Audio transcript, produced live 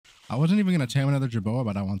I wasn't even going to tame another Jerboa,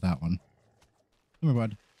 but I want that one. Come here,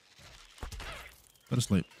 bud. Go to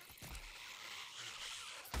sleep.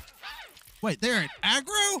 Wait, they're at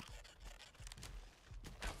aggro?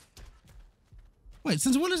 Wait,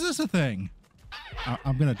 since when is this a thing?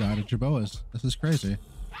 I'm going to die to Jerboas. This is crazy.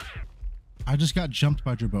 I just got jumped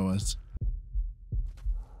by Jerboas.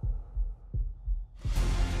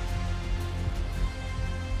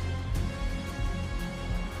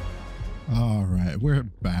 All right, we're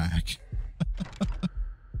back.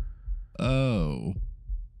 Oh.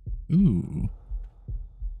 Ooh.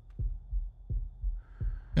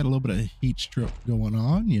 Got a little bit of heat stroke going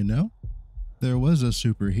on, you know. There was a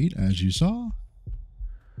superheat, as you saw.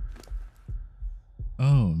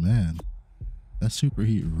 Oh, man. That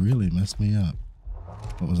superheat really messed me up.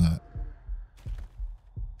 What was that?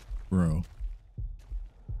 Bro.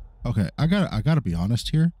 Okay, I gotta be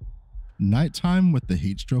honest here. Nighttime with the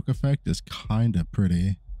heat stroke effect is kind of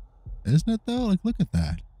pretty. Isn't it though? Like, look at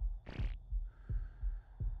that.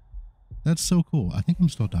 That's so cool. I think I'm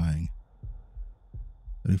still dying.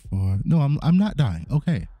 34. No, I'm not dying.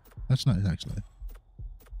 Okay. That's not actually.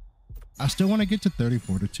 I still want to get to 30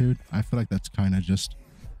 fortitude. I feel like that's kind of just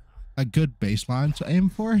a good baseline to aim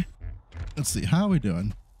for. Let's see. How are we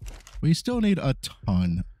doing? We still need a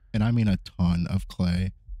ton, and I mean a ton of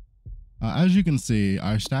clay. As you can see,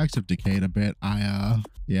 our stacks have decayed a bit. Yeah,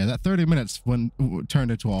 that 30 minutes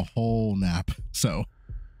turned into a whole nap. So,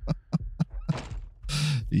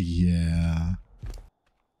 yeah.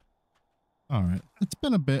 All right, it's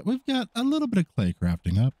been a bit. We've got a little bit of clay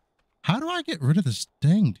crafting up. How do I get rid of this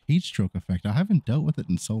dang heat stroke effect? I haven't dealt with it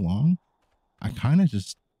in so long. I kind of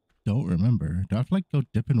just don't remember. Do I have to like go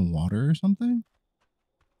dip in water or something?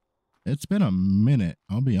 It's been a minute,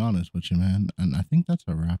 I'll be honest with you, man. And I think that's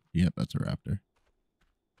a raptor. Yep, that's a raptor.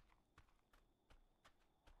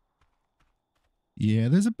 Yeah,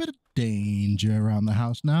 there's a bit of danger around the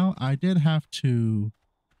house now. I did have to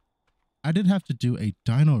do a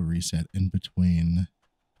dino reset in between.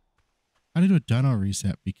 I did a dino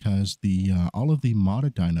reset because the all of the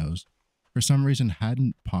modded dinos for some reason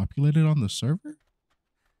hadn't populated on the server.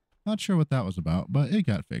 Not sure what that was about, but it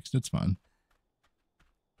got fixed. It's fine.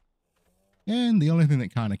 And the only thing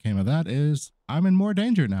that kind of came of that is I'm in more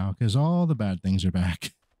danger now because all the bad things are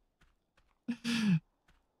back.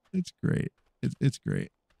 It's great. It's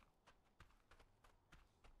great.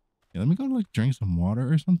 Yeah, let me go like drink some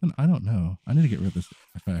water or something. I don't know. I need to get rid of this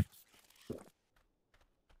effect.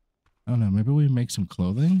 I don't know. Maybe we make some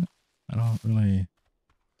clothing. I don't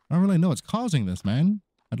really know what's causing this, man.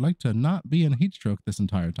 I'd like to not be in heat stroke this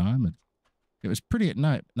entire time. It was pretty at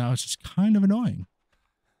night. Now it's just kind of annoying.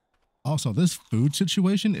 Also, this food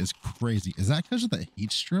situation is crazy. Is that because of the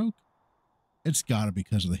heat stroke? It's got to be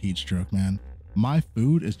because of the heat stroke, man. My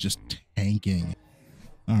food is just tanking.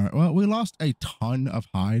 All right. Well, we lost a ton of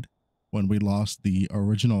hide when we lost the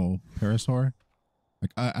original parasaur.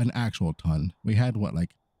 Like an actual ton. We had what,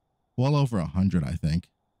 like well over 100, I think.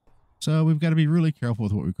 So we've got to be really careful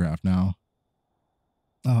with what we craft now.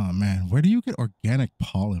 Oh, man. Where do you get organic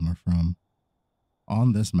polymer from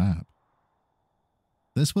on this map?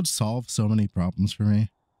 This would solve so many problems for me.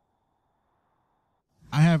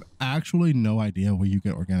 I have actually no idea where you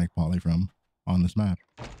get organic poly from on this map.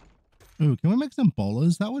 Ooh, can we make some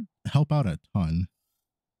bolas? That would help out a ton.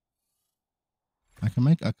 I can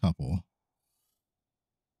make a couple.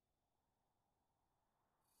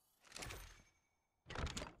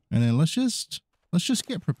 And then let's just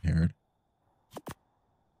get prepared.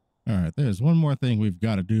 All right, there's one more thing we've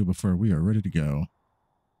got to do before we are ready to go.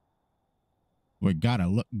 We gotta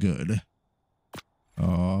look good.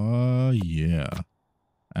 Oh, yeah.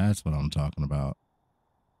 That's what I'm talking about.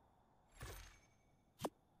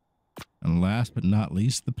 And last but not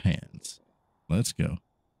least, the pants. Let's go.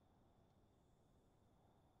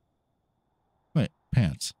 Wait,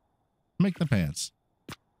 pants. Make the pants.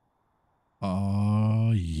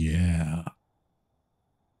 Oh, yeah.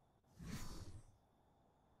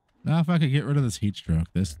 Now, if I could get rid of this heat stroke,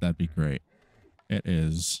 that'd be great. It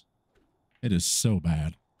is so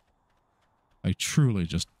bad. Like, truly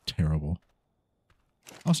just terrible.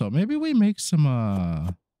 Also, maybe we make some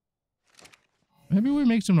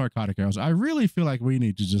narcotic arrows. I really feel like we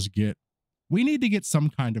need to get some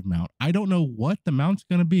kind of mount. I don't know what the mount's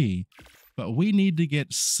going to be, but we need to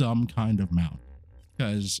get some kind of mount.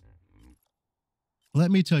 Because let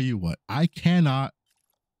me tell you what, I cannot,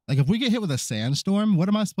 like, if we get hit with a sandstorm, what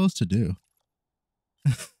am I supposed to do?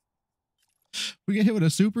 We get hit with a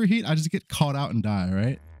superheat, I just get caught out and die,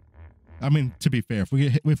 right? I mean, to be fair, if we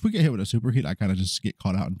get hit with a superheat, I kind of just get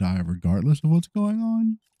caught out and die regardless of what's going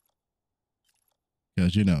on.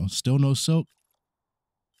 Because, you know, still no soak.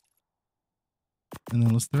 And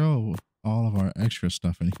then let's throw all of our extra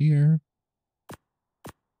stuff in here,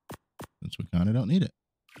 since we kind of don't need it.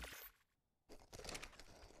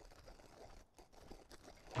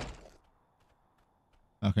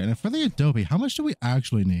 Okay, and for the Adobe, how much do we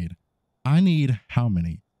actually need? I need how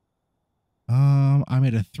many? I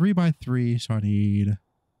made a 3x3, so I need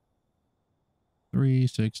 3,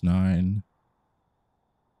 6, 9,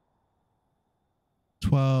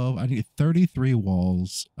 12. I need 33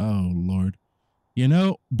 walls. Oh, Lord. You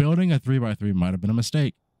know, building a 3x3 might have been a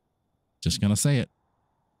mistake. Just gonna say it.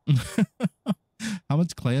 How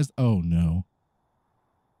much clay is? Oh, no.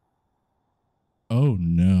 Oh,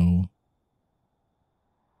 no.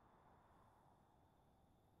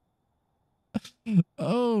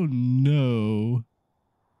 Oh, no.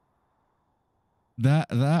 That.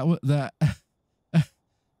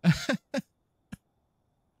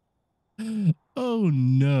 Oh,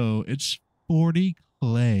 no. It's 40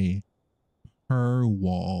 clay per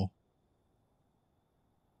wall.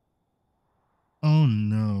 Oh,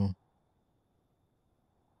 no.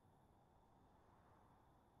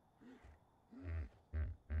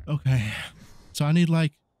 Okay. So I need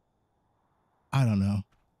like, I don't know,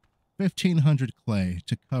 1,500 clay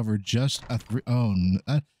to cover just a three. Oh,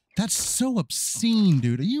 that's so obscene,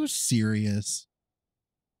 dude. Are you serious?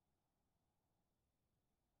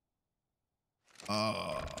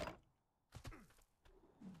 All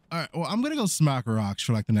right. Well, I'm going to go smack rocks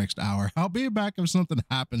for like the next hour. I'll be back if something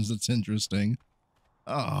happens that's interesting.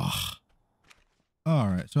 Oh. All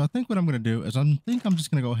right. So I think what I'm going to do is I'm just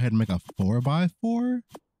going to go ahead and make a 4x4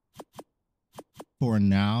 for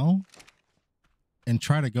now and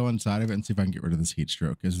try to go inside of it and see if I can get rid of this heat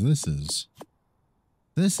stroke, because this is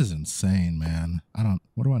insane, man.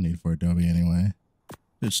 What do I need for Adobe anyway?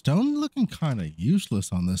 Dude, stone looking kind of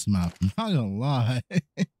useless on this map. I'm not gonna lie.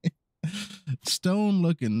 Stone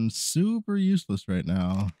looking super useless right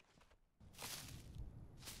now.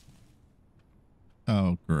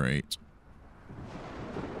 Oh, great.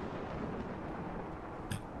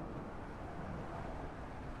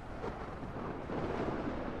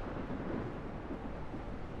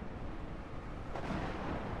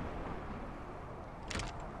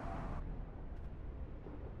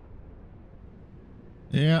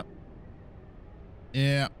 Yeah.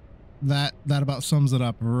 Yeah. That about sums it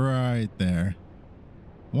up right there.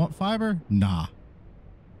 Want fiber? Nah.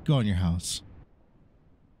 Go in your house.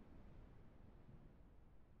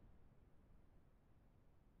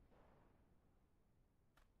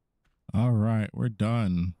 All right, we're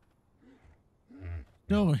done.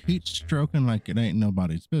 Still heat stroking like it ain't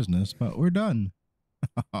nobody's business, but we're done.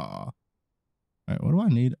 All right, what do I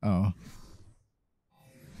need? Oh.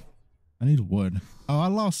 I need wood. Oh, I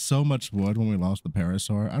lost so much wood when we lost the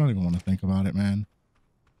parasaur. I don't even want to think about it, man.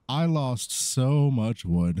 I lost so much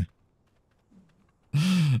wood.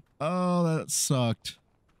 Oh, that sucked.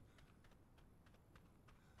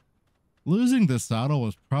 Losing the saddle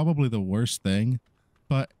was probably the worst thing,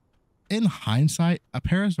 but in hindsight, a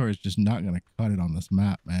parasaur is just not going to cut it on this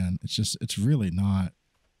map, man. It's really not.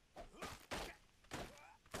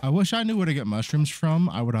 I wish I knew where to get mushrooms from.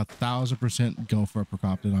 I would 1,000% go for a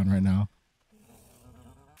Procoptodon right now.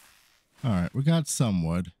 All right, we got some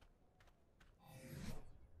wood.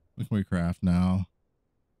 What can we craft now?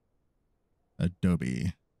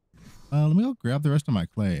 Adobe. Let me go grab the rest of my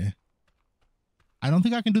clay. I don't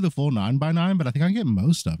think I can do the full 9x9, but I think I can get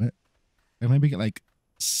most of it. And maybe get like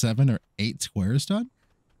 7 or 8 squares done.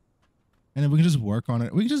 And then we can just work on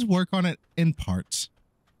it. We can just work on it in parts.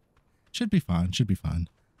 Should be fine. Should be fine.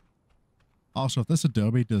 Also, if this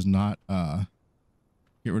Adobe does not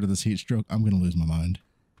get rid of this heat stroke, I'm going to lose my mind.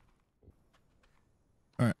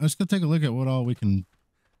 All right, let's go take a look at what all we can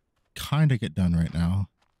kind of get done right now.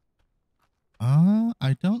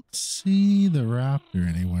 I don't see the raptor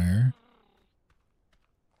anywhere.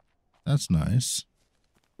 That's nice.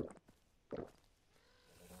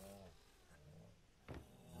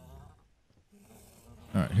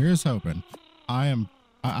 All right, here's hoping. I'm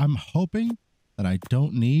hoping that I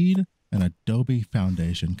don't need an Adobe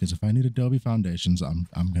foundation, because if I need Adobe foundations, I'm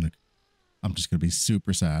just gonna be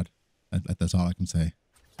super sad. That's all I can say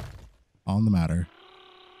on the matter.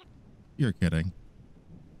 You're kidding.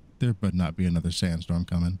 There better not be another sandstorm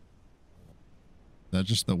coming. Is that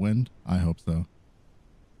just the wind? I hope so.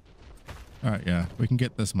 All right, yeah, we can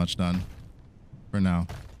get this much done for now.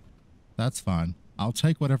 That's fine. I'll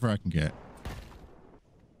take whatever I can get.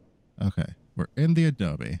 Okay, we're in the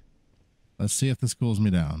Adobe. Let's see if this cools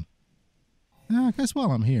me down. I guess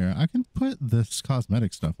while I'm here, I can put this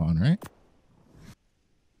cosmetic stuff on, right?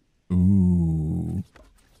 Ooh.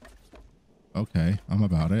 Okay, I'm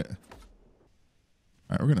about it.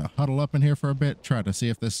 All right, we're going to huddle up in here for a bit, try to see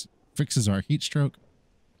if this fixes our heat stroke.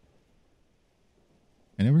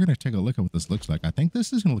 And then we're going to take a look at what this looks like. I think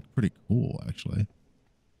this is going to look pretty cool, actually.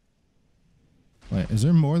 Wait, is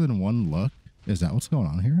there more than one look? Is that what's going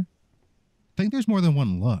on here? I think there's more than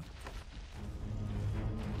one look.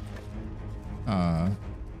 I'm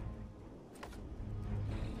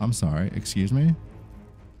sorry, excuse me?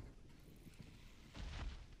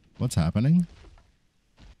 What's happening?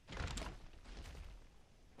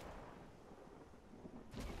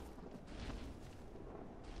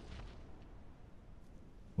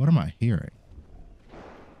 What am I hearing?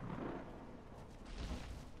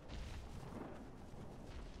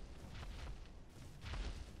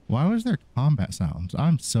 Why was there combat sounds?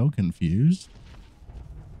 I'm so confused.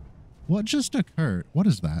 What just occurred? What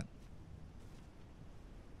is that?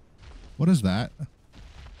 What is that?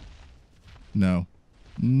 No.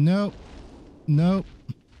 Nope. Nope.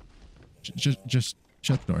 Just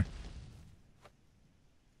shut the door.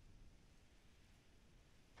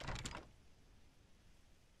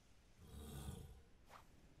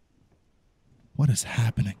 What is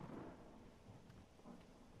happening?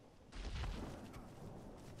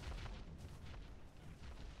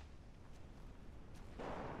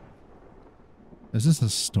 Is this a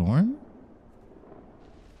storm?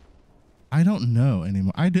 I don't know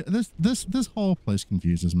anymore. This whole place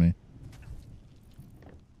confuses me.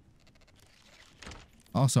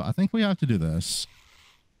 Also, I think we have to do this.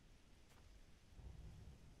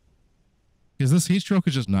 Because this heat stroke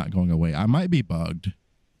is just not going away. I might be bugged.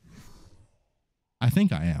 I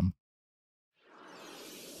think I am.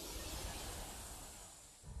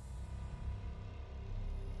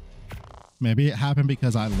 Maybe it happened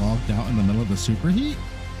because I logged out in the middle of the superheat?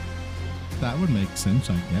 That would make sense,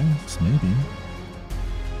 I guess. Maybe.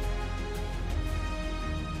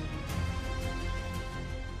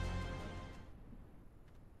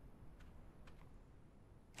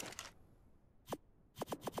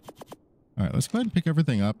 All right, let's go ahead and pick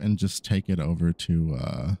everything up and just take it over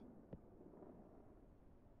to,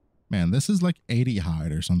 man, this is like 80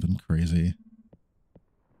 hide or something crazy.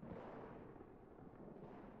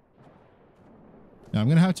 Yeah, I'm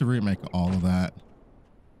going to have to remake all of that.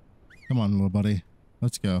 Come on, little buddy.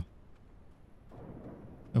 Let's go.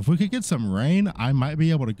 If we could get some rain, I might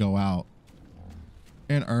be able to go out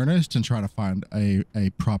in earnest and try to find a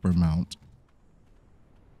proper mount.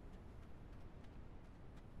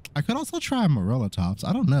 I could also try Morella tops.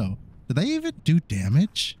 I don't know. Do they even do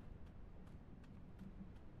damage?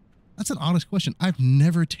 That's an honest question. I've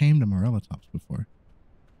never tamed a Morella tops before.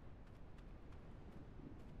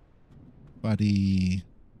 Buddy.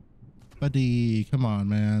 Buddy, come on,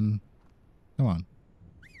 man. Come on.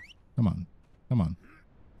 Come on. Come on.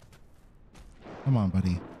 Come on,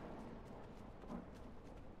 buddy.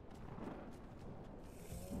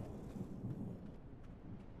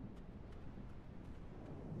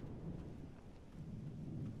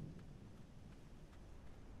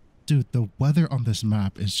 Dude, the weather on this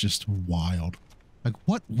map is just wild. Like,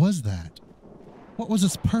 what was that? What was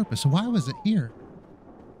its purpose? Why was it here?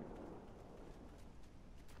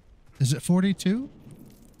 Is it 42?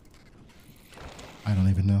 I don't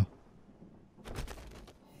even know.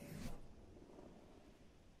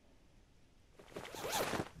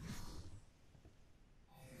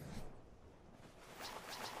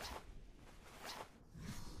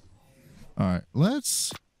 All right,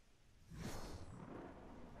 let's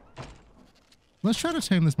try to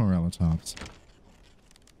tame this Morella tops.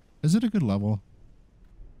 Is it a good level?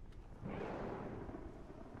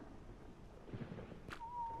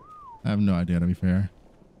 I have no idea, to be fair.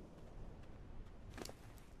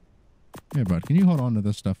 Here, bud, can you hold on to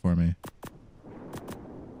this stuff for me?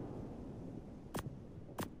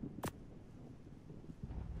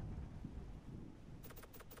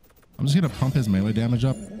 I'm just gonna pump his melee damage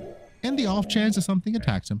up in the off chance that something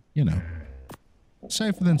attacks him, you know.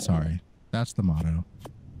 Safer than sorry. That's the motto.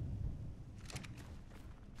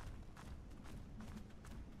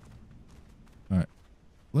 All right.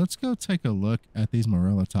 Let's go take a look at these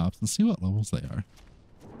Morella tops and see what levels they are.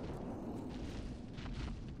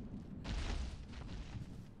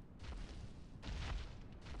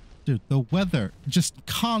 Dude, the weather just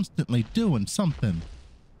constantly doing something.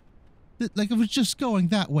 Like it was just going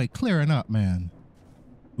that way, clearing up, man.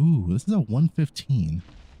 Ooh, this is a 115.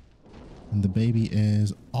 And the baby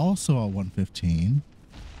is also a 115.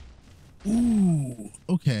 Ooh,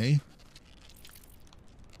 okay.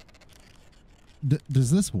 Does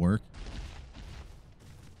this work?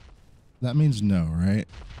 That means no, right?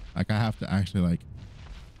 Like I have to actually like,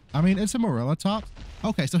 I mean, it's a Morella top.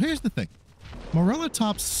 Okay, so here's the thing. Morella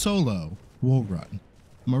top solo will run.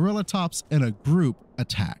 Marilla tops in a group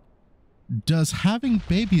attack. Does having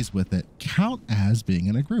babies with it count as being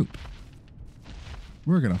in a group?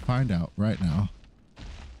 We're going to find out right now.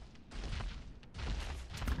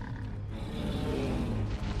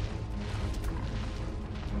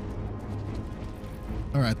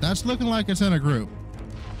 All right, that's looking like it's in a group.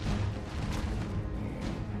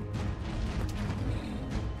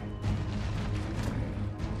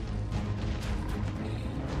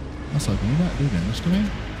 Also, can you not do damage to me?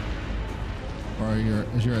 Or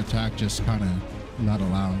is your attack just kind of not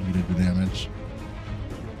allowing you to do damage?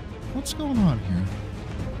 What's going on here?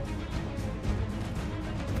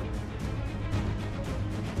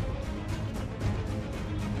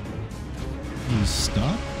 He's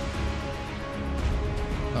stuck?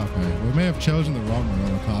 Okay, we may have chosen the wrong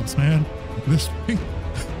Marilla Tops, man. This thing.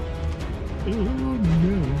 Oh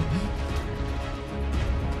no.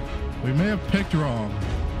 We may have picked wrong.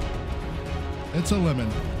 It's a lemon.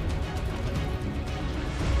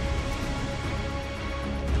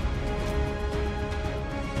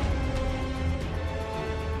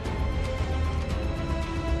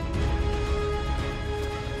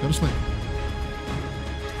 Go to sleep.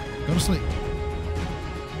 Go to sleep.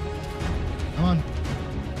 Come on.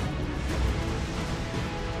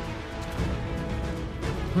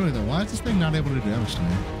 Really though, why is this thing not able to do damage to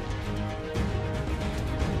me?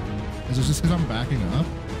 Is it just because I'm backing up?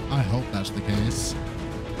 I hope that's the case.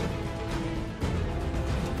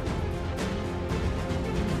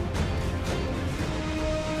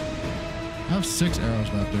 I have 6 arrows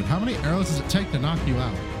left, dude. How many arrows does it take to knock you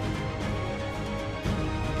out?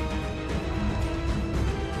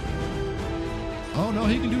 Oh no,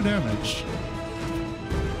 he can do damage.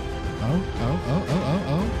 Oh.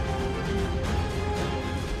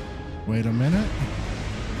 Wait a minute.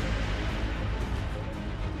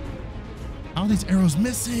 How are these arrows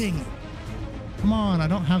missing? Come on, I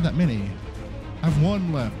don't have that many. I have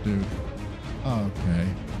 1 left, dude. Okay.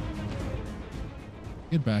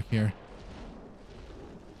 Get back here.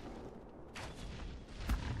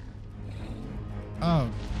 Oh,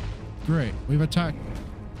 great. We've attacked.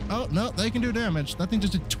 Oh, no, they can do damage. That thing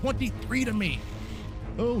just did 23 to me.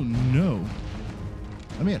 Oh, no.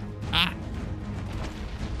 Let me in. Ah.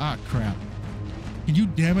 Ah, crap. Can you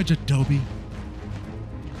damage Adobe?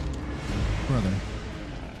 Brother.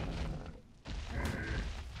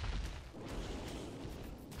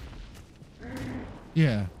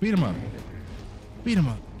 Yeah, beat him up. Beat him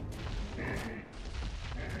up.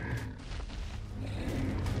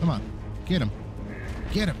 Come on. Get him.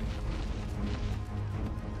 Get him.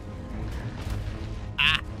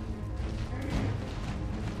 Ah.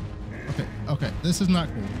 Okay. This is not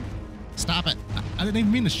cool. Stop it. I didn't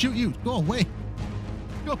even mean to shoot you. Go away.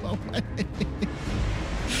 Go away.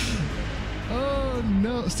 Oh,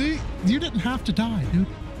 no. See, you didn't have to die, dude.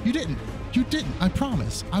 You didn't. You didn't. I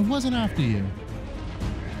promise. I wasn't after you.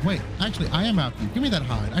 Wait, actually, I am after you. Give me that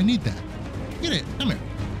hide. I need that. Get it. Come here.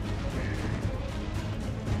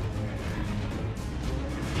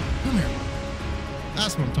 Come here.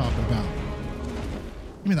 That's what I'm talking about.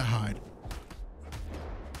 Give me that hide.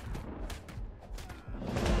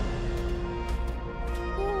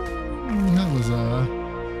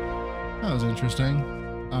 That was interesting.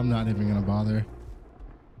 I'm not even gonna bother.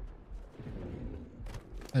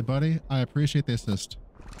 Hey, buddy, I appreciate the assist.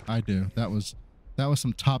 I do. That was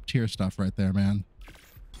some top tier stuff right there, man.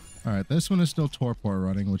 All right, this one is still torpor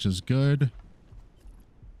running, which is good.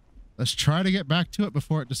 Let's try to get back to it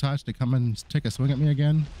before it decides to come and take a swing at me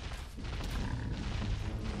again.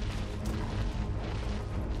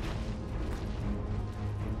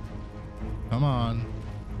 Come on.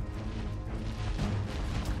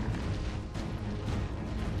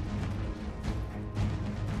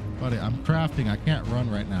 Buddy, I'm crafting. I can't run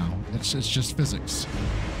right now. It's just physics.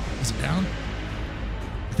 Is it down?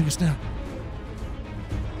 I think it's down.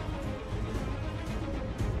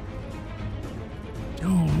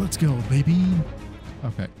 Oh, let's go, baby.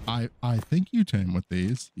 Okay, I think you tame with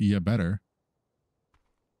these. You better.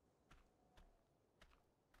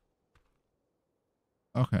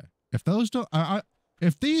 Okay, if those don't,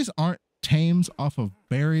 if these aren't tames off of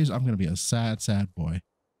berries, I'm gonna be a sad, sad boy.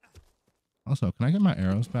 Also, can I get my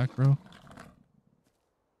arrows back, bro?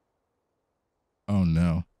 Oh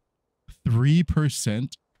no.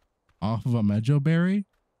 3% off of a Mejo berry?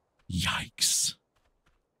 Yikes.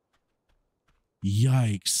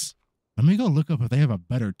 Yikes. Let me go look up if they have a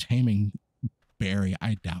better taming berry.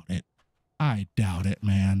 I doubt it. I doubt it,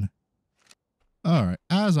 man. All right.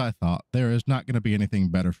 As I thought, there is not going to be anything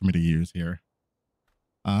better for me to use here.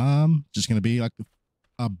 Just going to be like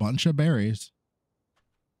a bunch of berries.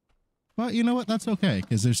 But you know what? That's okay,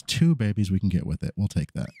 because there's 2 babies we can get with it. We'll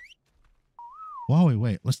take that. While we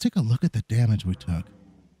wait, let's take a look at the damage we took.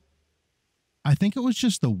 I think it was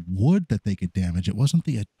just the wood that they could damage. It wasn't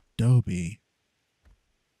the adobe.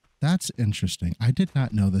 That's interesting. I did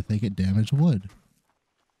not know that they could damage wood.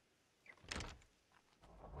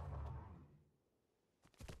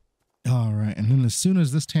 All right, and then as soon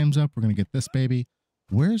as this tames up, we're going to get this baby.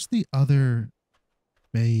 Where's the other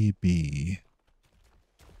baby?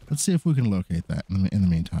 Let's see if we can locate that in the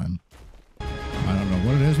meantime. I don't know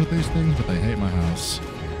what it is with these things, but they hate my house.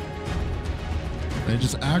 They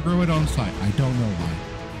just aggro it on sight. I don't know why.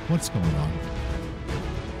 What's going on?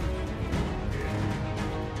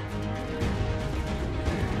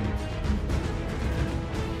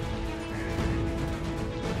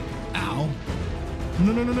 Ow.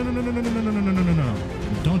 No, no, no, no, no, no, no, no, no, no, no, no, no,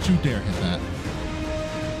 no. Don't you dare hit that.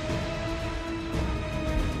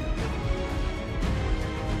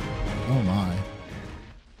 Oh my.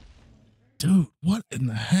 Dude, what in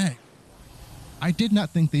the heck? I did not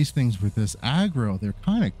think these things were this aggro. They're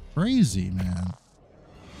kind of crazy, man.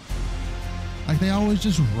 Like they always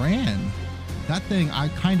just ran. That thing, I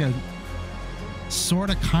kind of,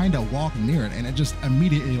 walked near it and it just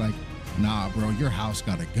immediately like, nah, bro, your house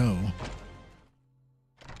gotta go.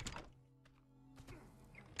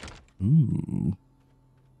 Ooh.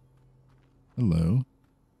 Hello.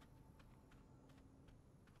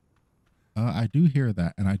 I do hear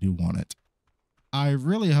that and I do want it. I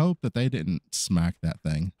really hope that they didn't smack that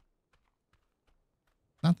thing.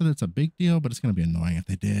 Not that it's a big deal, but it's going to be annoying if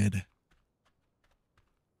they did.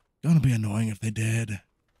 Going to be annoying if they did. All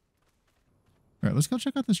right, let's go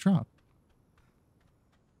check out this drop.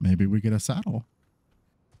 Maybe we get a saddle.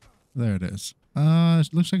 There it is.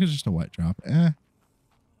 It looks like it's just a white drop.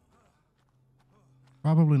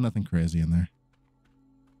 Probably nothing crazy in there.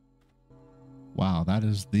 Wow, that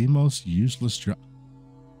is the most useless drop.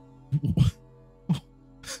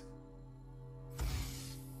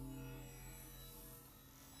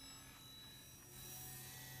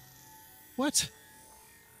 What?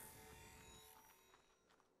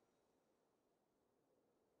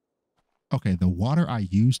 Okay, the water I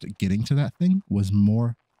used getting to that thing was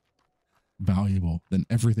more valuable than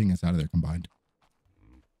everything that's out of there combined.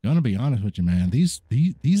 Gonna be honest with you, man. These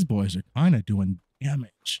boys are kind of doing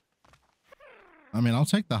damage. I mean, I'll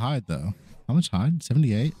take the hide though. How much hide?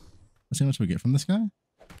 78. Let's see how much we get from this guy.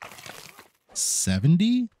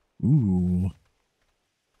 70? Ooh.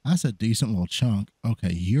 That's a decent little chunk.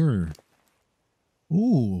 Okay, you're...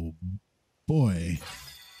 Ooh, boy.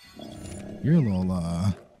 You're a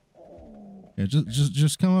little, yeah,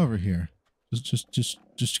 just come over here.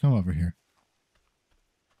 Just come over here.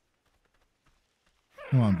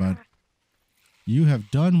 Come on, bud. You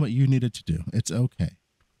have done what you needed to do. It's okay.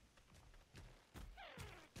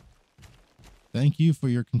 Thank you for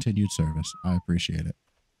your continued service. I appreciate it.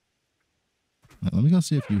 Now, let me go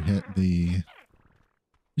see if you hit the...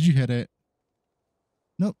 Did you hit it?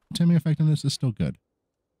 Nope. Taming effectiveness is still good.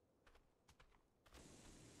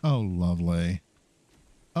 Oh, lovely.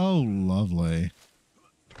 Oh, lovely.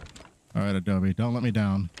 All right, Adobe, don't let me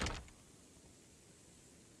down.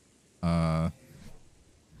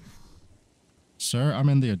 Sir, I'm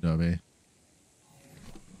in the Adobe.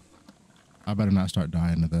 I better not start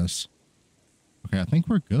dying to this. Okay, I think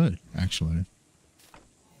we're good, actually.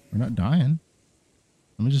 We're not dying.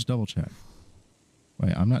 Let me just double check.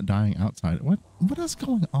 Wait, I'm not dying outside. What is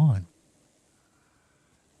going on?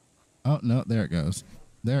 Oh, no, there it goes.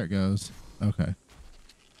 There it goes. Okay.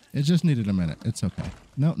 It just needed a minute. It's okay.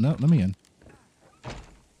 No, let me in.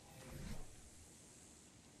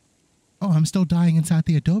 Oh, I'm still dying inside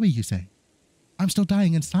the Adobe, you say? I'm still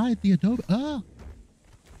dying inside the Adobe. Oh,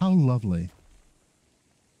 how lovely.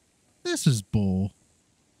 This is bull.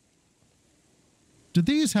 Do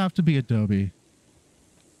these have to be Adobe?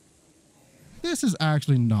 This is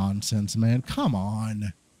actually nonsense, man. Come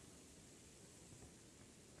on.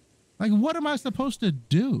 Like, what am I supposed to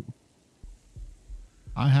do?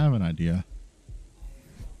 I have an idea.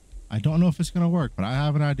 I don't know if it's going to work, but I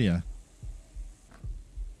have an idea.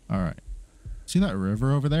 All right. See that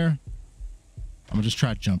river over there? I'm going to just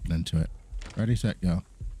try jumping into it. Ready, set, go.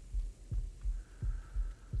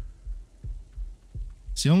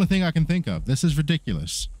 It's the only thing I can think of. This is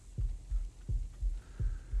ridiculous.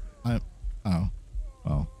 Oh.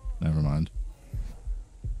 Well, never mind.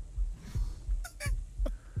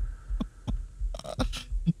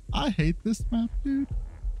 I hate this map, dude.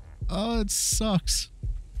 Oh, it sucks.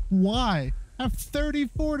 Why? I have 30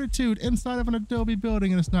 fortitude inside of an Adobe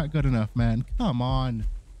building and it's not good enough, man. Come on.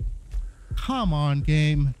 Come on,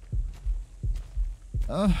 game.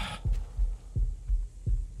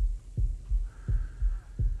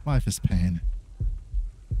 Life is pain.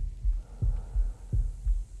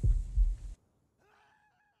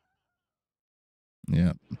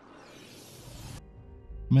 Yep.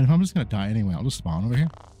 I mean, if I'm just going to die anyway, I'll just spawn over here.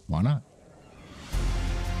 Why not?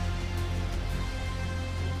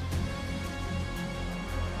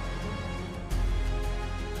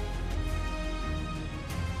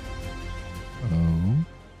 Oh.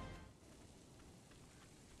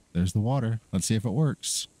 There's the water. Let's see if it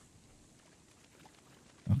works.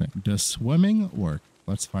 Okay. Does swimming work?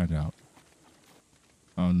 Let's find out.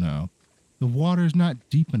 Oh, no. The water's not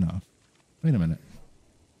deep enough. Wait a minute.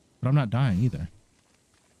 But I'm not dying either.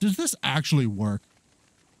 Does this actually work?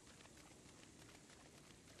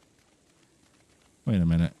 Wait a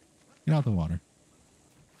minute. Get out the water.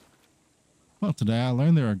 Well, today I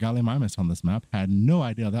learned there are gallimimus on this map. Had no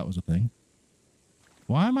idea that was a thing.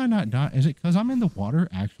 Why am I not dying? Is it because I'm in the water,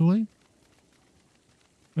 actually?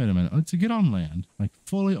 Wait a minute. Let's get on land. Like,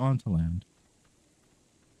 fully onto land.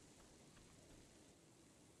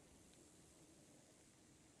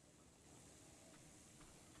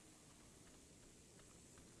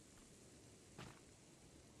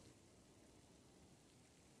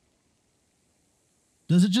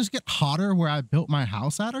 Does it just get hotter where I built my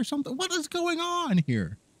house at or something? What is going on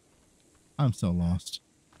here? I'm so lost.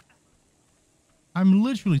 I'm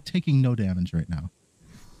literally taking no damage right now.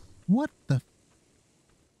 What the?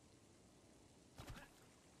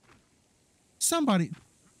 Somebody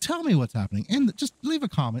tell me what's happening and just leave a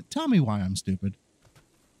comment. Tell me why I'm stupid.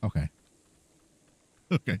 Okay.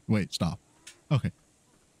 Okay. Wait, stop. Okay.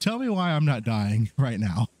 Tell me why I'm not dying right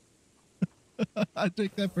now. I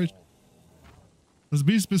take that first. Let's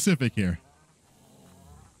be specific here.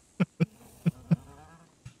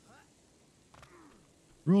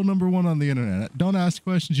 Rule number 1 on the internet. Don't ask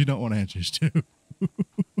questions you don't want answers to.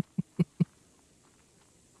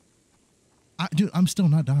 Dude, I'm still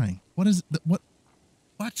not dying. What is the, what?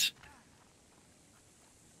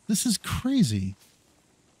 This is crazy.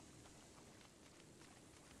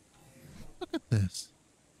 Look at this.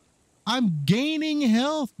 I'm gaining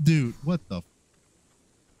health, dude. What the? Is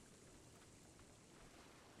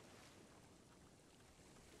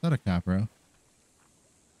that a capro?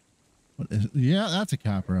 What is it? Yeah, that's a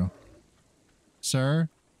capro. Sir,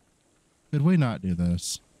 could we not do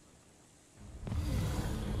this?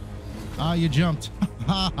 Ah, you jumped.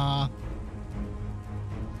 Ha ha.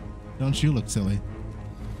 Don't you look silly.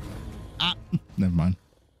 Ah, never mind.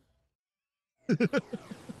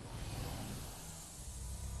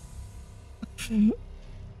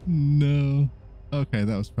 No. Okay,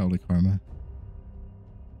 that was probably karma.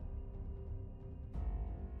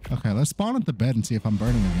 Okay, let's spawn at the bed and see if I'm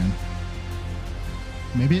burning again.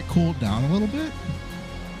 Maybe it cooled down a little bit.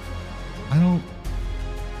 I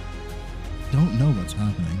don't know what's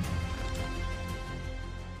happening.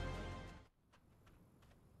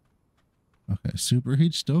 Okay,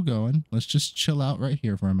 superheat's still going. Let's just chill out right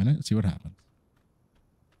here for a minute and see what happens.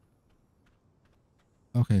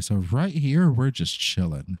 Okay, so right here, we're just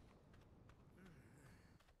chilling.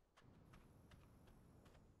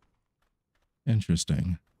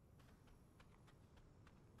 Interesting.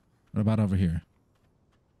 What about over here?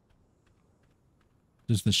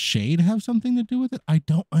 Does the shade have something to do with it? I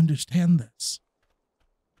don't understand this.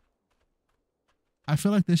 I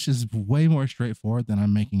feel like this is way more straightforward than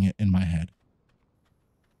I'm making it in my head.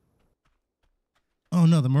 Oh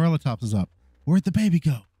no, the Morellatops is up. Where'd the baby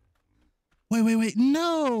go? Wait.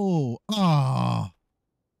 No. Oh.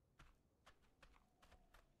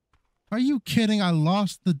 Are you kidding? I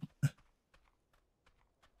lost the...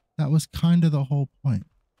 That was kind of the whole point.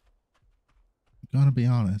 I'm gonna be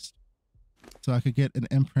honest. So I could get an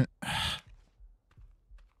imprint.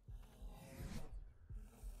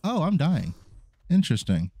 Oh, I'm dying.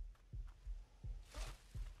 Interesting.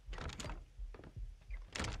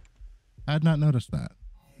 I had not noticed that.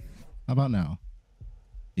 How about now?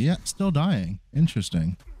 Yeah, still dying.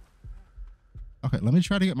 Interesting. Okay, let me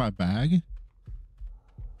try to get my bag.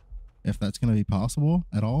 If that's going to be possible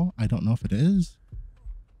at all. I don't know if it is.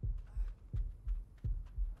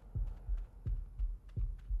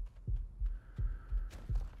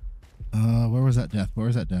 Where was that death? Where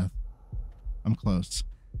was that death? I'm close.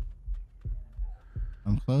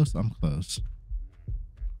 I'm close. I'm close.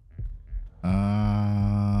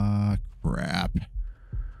 Crap.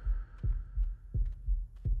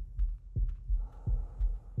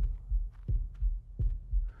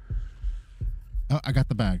 Oh, I got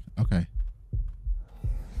the bag. Okay.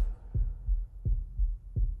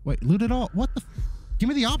 Wait, loot it all? What the? Give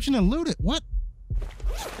me the option to loot it. What?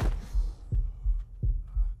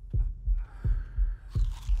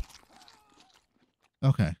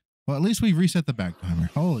 Okay. Well, at least we reset the back timer.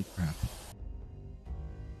 Holy crap.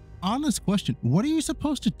 Honest question. What are you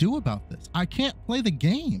supposed to do about this? I can't play the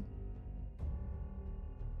game.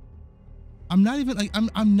 I'm not even like,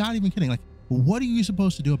 I'm not even kidding. Like, what are you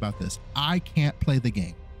supposed to do about this? I can't play the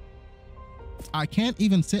game. I can't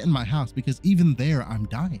even sit in my house because even there I'm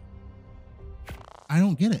dying. I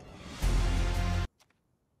don't get it.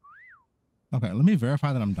 Okay, let me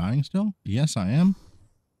verify that I'm dying still. Yes, I am.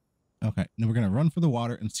 Okay, now we're going to run for the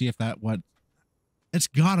water and see if it's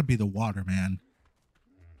gotta be the water, man.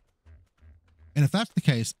 And if that's the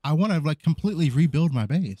case, I want to like completely rebuild my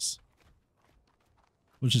base,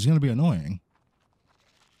 which is going to be annoying.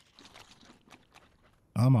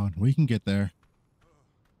 Come on, we can get there.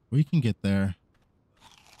 We can get there.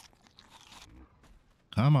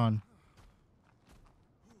 Come on.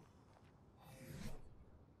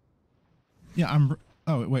 Yeah,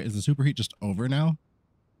 oh, wait, is the superheat just over now?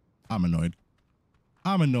 I'm annoyed.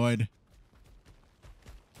 I'm annoyed.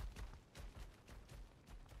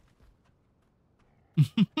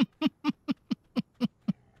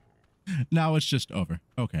 Now it's just over.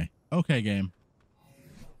 Okay. Okay, game.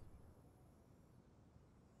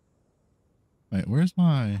 Wait, where's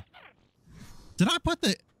my... Did I put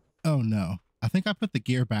the... Oh, no. I think I put the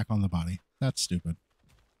gear back on the body. That's stupid.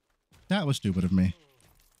 That was stupid of me.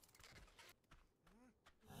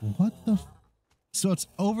 What the... So it's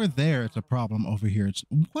over there. It's a problem over here.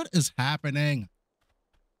 What is happening?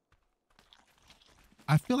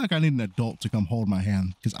 I feel like I need an adult to come hold my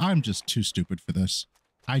hand because I'm just too stupid for this.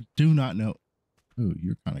 I do not know. Ooh,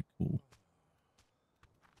 you're kind of cool.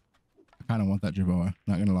 I kind of want that jerboa.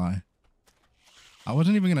 Not going to lie. I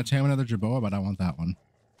wasn't even going to tame another jerboa, but I want that one.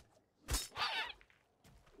 Come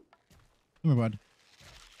here, bud.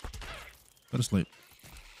 Go to sleep.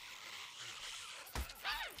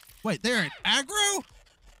 Wait, they're at aggro?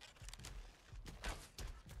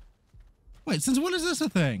 Wait, since when is this a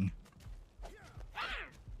thing?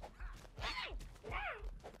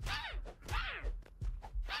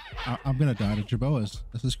 I'm gonna die to jerboas.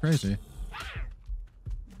 This is crazy.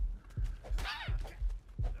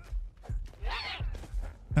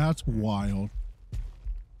 That's wild.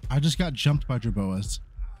 I just got jumped by jerboas.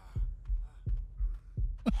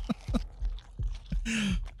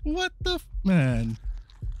 What the man?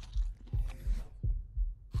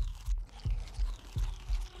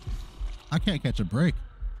 I can't catch a break.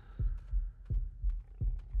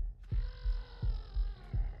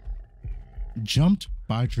 Jumped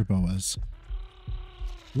by jerboas.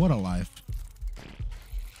 What a life.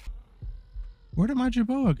 Where did my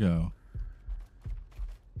jerboa go?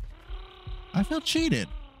 I feel cheated.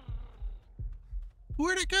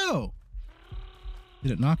 Where'd it go?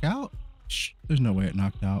 Did it knock out? Shh, there's no way it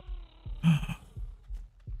knocked out.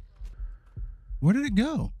 Where did it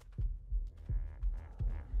go?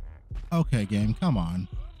 Okay, game, come on.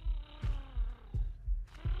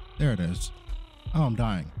 There it is. Oh, I'm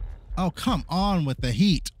dying. Oh, come on with the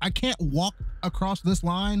heat. I can't walk across this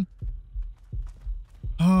line.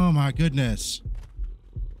 Oh my goodness.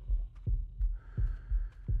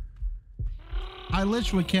 I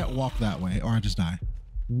literally can't walk that way or I just die.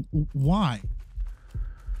 Why?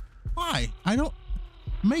 Why? I don't...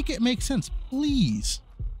 Make it make sense, please.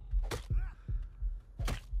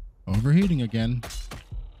 Overheating again.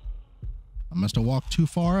 I must have walked too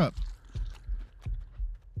far up.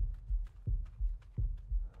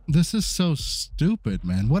 This is so stupid,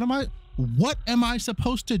 man. What am I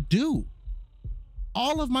supposed to do?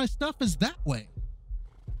 All of my stuff is that way.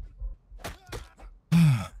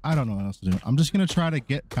 I don't know what else to do. I'm just going to try to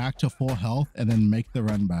get back to full health and then make the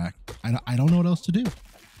run back. I don't know what else to do.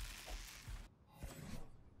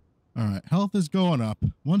 All right. Health is going up.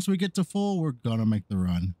 Once we get to full, we're going to make the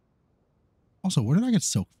run. Also, where did I get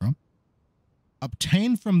silk from?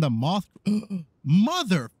 Obtained from the moth.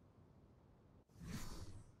 Mother.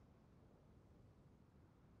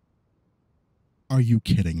 Are you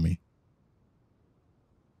kidding me?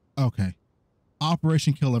 Okay.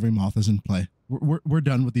 Operation Kill Every Moth is in play. We're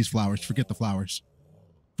done with these flowers. Forget the flowers.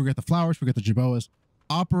 Forget the flowers. Forget the jerboas.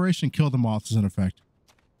 Operation Kill the Moths is in effect.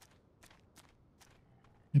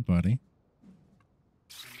 Hey, buddy.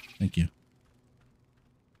 Thank you.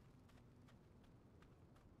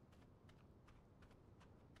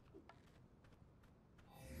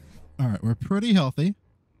 All right, we're pretty healthy.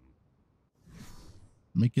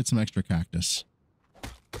 Let me get some extra cactus.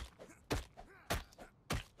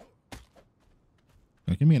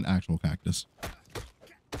 Oh, give me an actual cactus.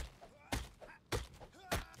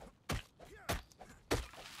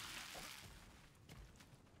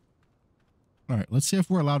 All right, let's see if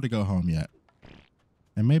we're allowed to go home yet.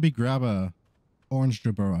 And maybe grab a orange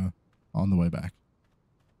jerboa on the way back.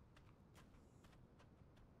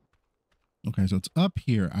 Okay, so it's up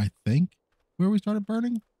here, I think, where we started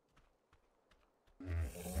burning.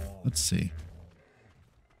 Let's see.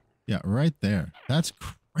 Yeah, right there. That's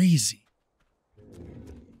crazy.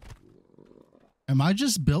 Am I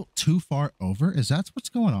just built too far over? Is that what's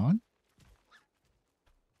going on?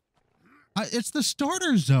 It's the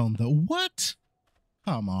starter zone, though. What?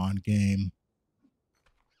 Come on, game.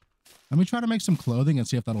 Let me try to make some clothing and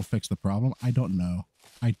see if that'll fix the problem. I don't know.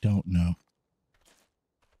 I don't know.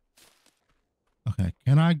 Okay,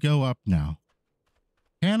 can I go up now?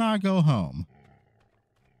 Can I go home?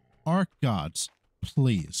 Ark gods,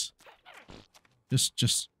 please.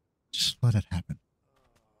 Just let it happen.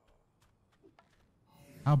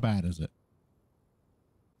 How bad is it?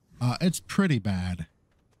 It's pretty bad.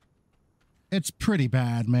 It's pretty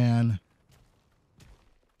bad, man.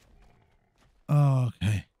 Oh,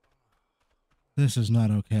 okay. This is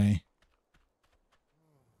not okay.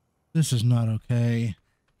 This is not okay.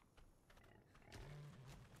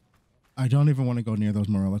 I don't even want to go near those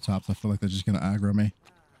Morella tops. I feel like they're just going to aggro me.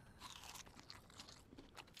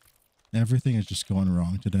 Everything is just going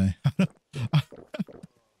wrong today.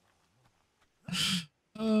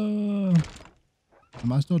 Am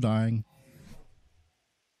I still dying?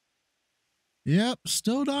 Yep,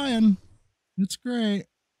 still dying. It's great.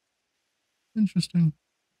 Interesting.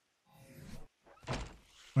 All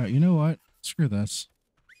right, you know what? Screw this.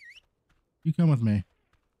 You come with me.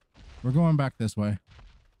 We're going back this way.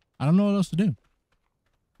 I don't know what else to do.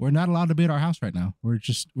 We're not allowed to be at our house right now. We're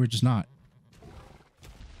just not.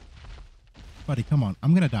 Buddy, come on.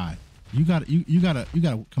 I'm gonna die. You gotta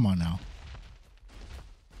come on now.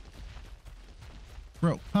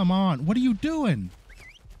 Bro, come on. What are you doing?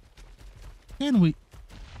 Can we?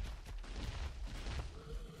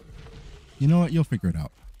 You know what? You'll figure it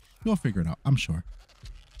out. You'll figure it out. I'm sure.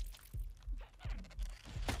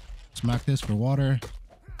 Smack this for water.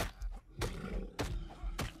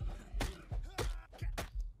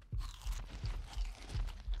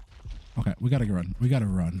 Okay, we gotta run. We gotta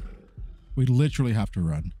run. We literally have to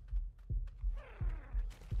run.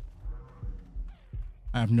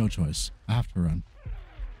 I have no choice. I have to run.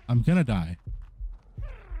 I'm gonna die.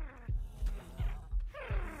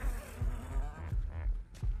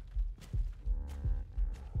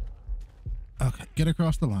 Okay, get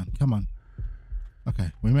across the line. Come on.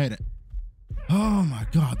 Okay, we made it. Oh my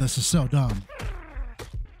God, this is so dumb.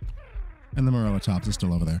 And the Morella tops is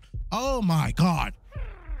still over there. Oh my God.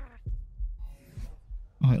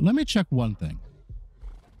 All right, let me check one thing.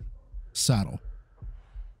 Saddle.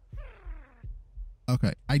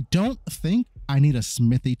 Okay, I don't think I need a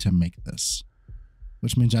smithy to make this,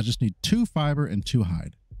 which means I just need 2 fiber and 2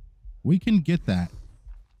 hide. We can get that,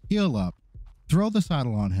 heal up, throw the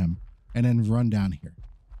saddle on him, and then run down here.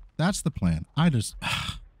 That's the plan.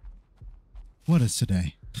 What is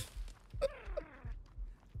today?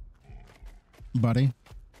 Buddy,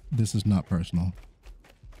 this is not personal.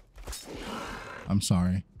 I'm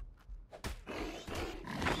sorry.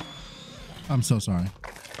 I'm so sorry.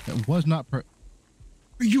 It was not Are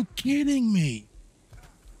you kidding me?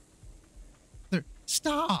 There,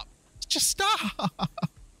 stop. Just stop.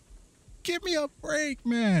 Give me a break,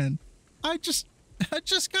 man. I just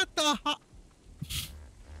got the hot.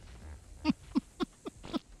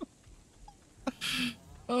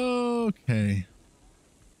 Okay.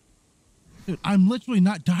 Dude, I'm literally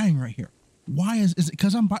not dying right here. Why is it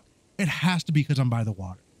because I'm by, it has to be because I'm by the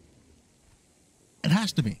water. It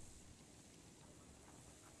has to be.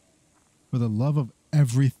 For the love of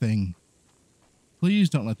everything, please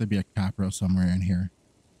don't let there be a capro somewhere in here.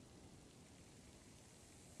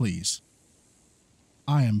 Please.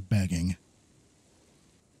 I am begging.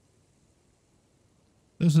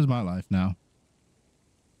 This is my life now.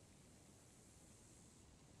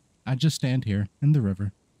 I just stand here in the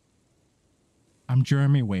river. I'm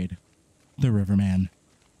Jeremy Wade, the riverman.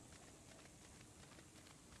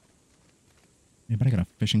 Anybody got a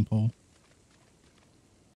fishing pole?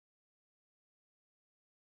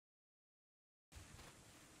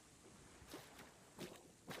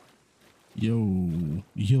 Yo,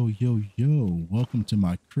 yo, yo, yo. Welcome to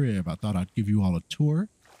my crib. I thought I'd give you all a tour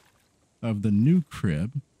of the new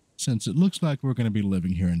crib, since it looks like we're going to be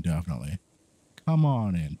living here indefinitely. Come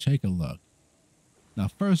on in, take a look. Now,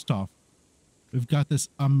 first off, we've got this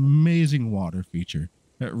amazing water feature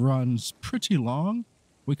that runs pretty long.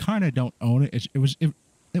 We kind of don't own it. It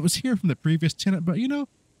was here from the previous tenant, but you know,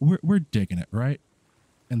 we're digging it, right?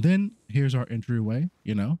 And then here's our entryway,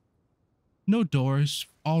 you know, no doors,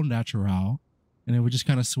 all natural. And then we just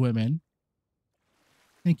kind of swim in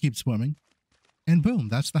and keep swimming. And boom,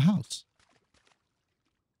 that's the house.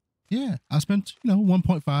 Yeah, I spent, you know,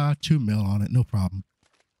 1.5, 2 mil on it. No problem.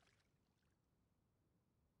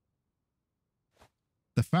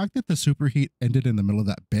 The fact that the superheat ended in the middle of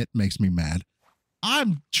that bit makes me mad.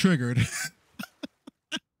 I'm triggered.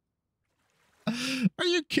 Are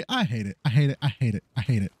you kidding? I hate it. I hate it. I hate it. I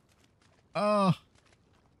hate it. Oh,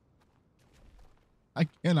 I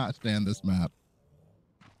cannot stand this map.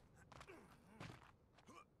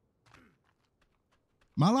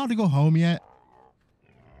 Am I allowed to go home yet?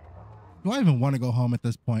 Do I even want to go home at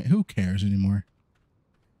this point? Who cares anymore?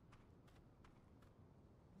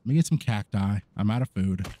 Let me get some cacti. I'm out of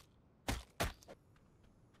food.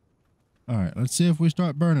 All right, let's see if we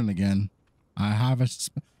start burning again. I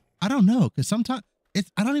don't know, because sometimes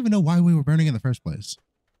I don't even know why we were burning in the first place.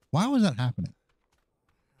 Why was that happening?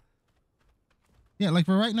 Yeah, like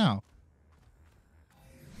for right now.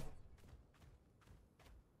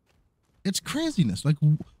 It's craziness. Like,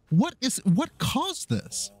 what caused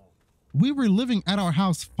this? We were living at our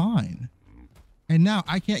house fine, and now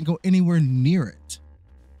I can't go anywhere near it.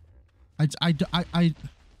 I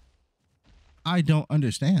don't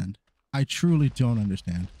understand. I truly don't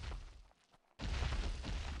understand.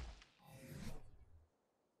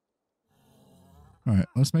 All right,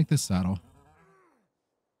 let's make this saddle.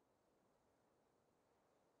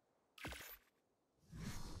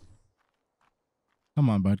 Come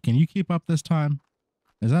on, bud. Can you keep up this time?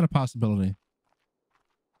 Is that a possibility?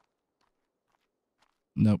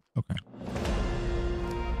 Nope. Okay.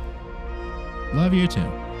 Love you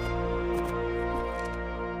too.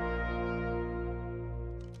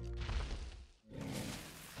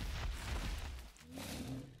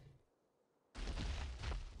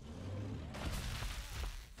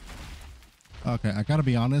 Okay, I gotta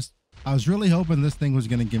be honest. I was really hoping this thing was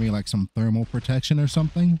gonna give me like some thermal protection or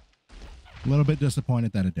something. A little bit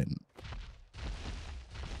disappointed that it didn't.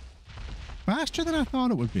 Faster than I thought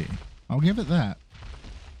it would be. I'll give it that.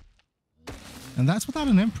 And that's without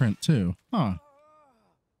an imprint too. Huh.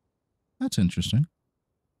 That's interesting.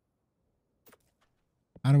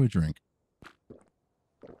 How do we drink?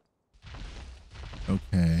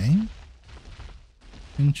 Okay.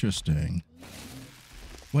 Interesting.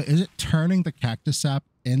 Wait, is it turning the cactus sap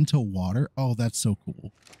into water? Oh, that's so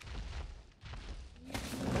cool.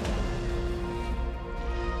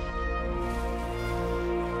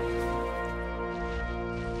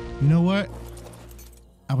 You know what?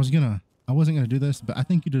 I wasn't gonna do this, but I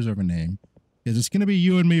think you deserve a name. Because it's gonna be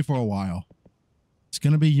you and me for a while. It's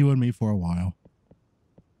gonna be you and me for a while.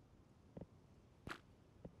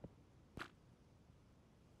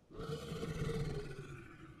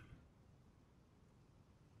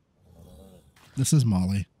 This is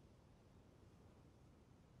Molly.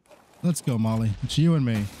 Let's go, Molly. It's you and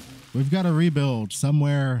me. We've got to rebuild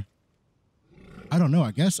somewhere. I don't know.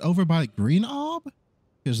 I guess over by Green Ob?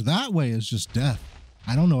 Because that way is just death.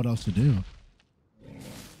 I don't know what else to do.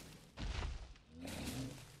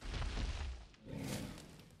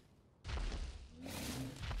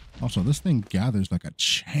 Also, this thing gathers like a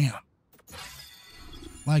champ.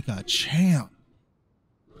 Like a champ.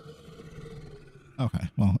 Okay,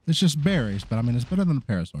 well, it's just berries, but I mean, it's better than a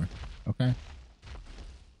parasaur. Okay.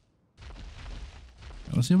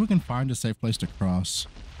 Let's see if we can find a safe place to cross.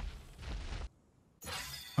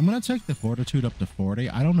 I'm going to take the fortitude up to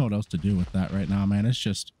 40. I don't know what else to do with that right now, man.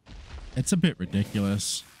 It's a bit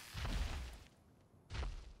ridiculous.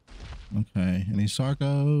 Okay, any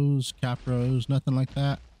Sarcos, Capros, nothing like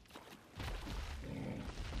that?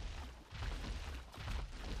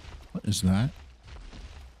 What is that?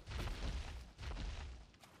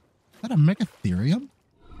 Is that a Megatherium?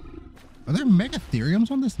 Are there Megatheriums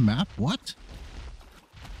on this map? What?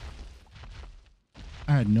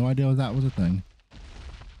 I had no idea that was a thing.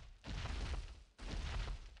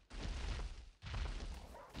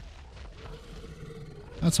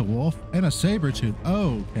 That's a wolf and a saber tooth.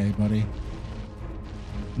 Oh, okay, buddy.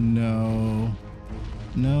 No.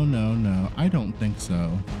 No, no, no. I don't think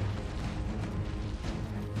so.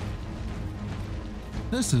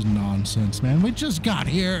 This is nonsense, man. We just got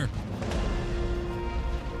here.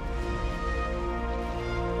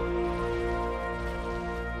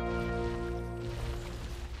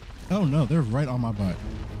 Oh no, they're right on my butt.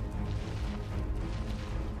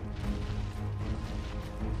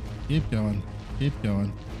 Keep going. Keep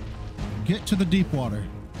going. Get to the deep water.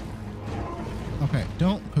 Okay,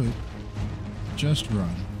 don't poop. Just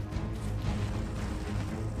run.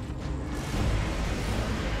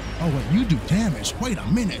 Oh, wait, you do damage. Wait a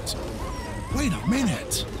minute. Wait a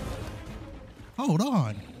minute. Hold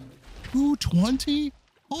on. 220?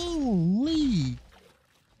 Holy.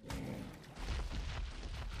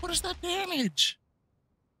 What is that damage?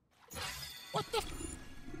 What the?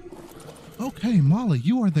 Okay, Molly,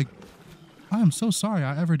 you are the... I am so sorry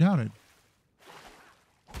I ever doubted.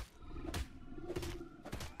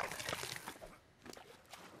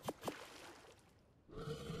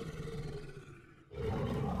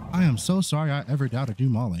 I am so sorry I ever doubted you,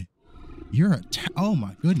 Molly. You're a oh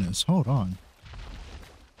my goodness. Hold on.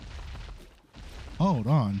 Hold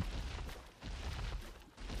on.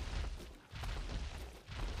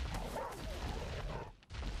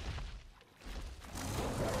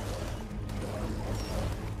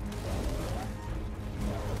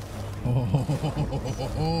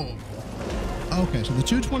 Oh. Okay, so the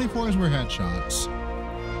 224s were headshots.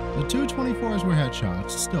 The 224s were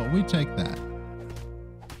headshots. Still, we take that.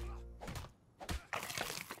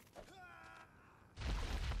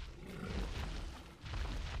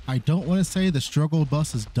 I don't want to say the struggle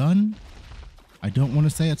bus is done. I don't want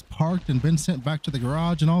to say it's parked and been sent back to the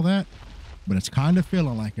garage and all that, but it's kind of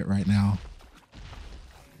feeling like it right now.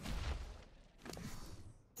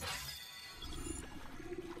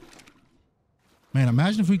 Man,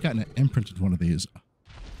 imagine if we got an imprint with one of these.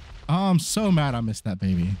 Oh, I'm so mad I missed that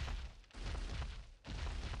baby.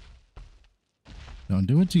 Don't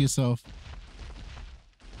do it to yourself.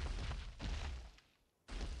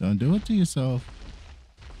 Don't do it to yourself.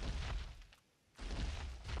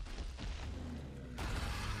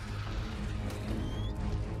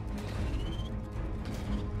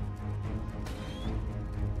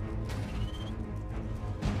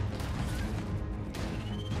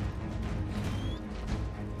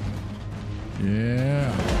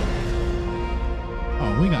 Yeah.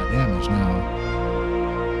 Oh, we got damage now.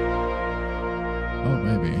 Oh,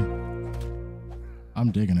 baby.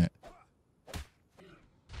 I'm digging it.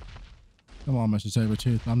 Come on, Mr.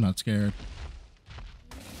 Sabretooth. I'm not scared.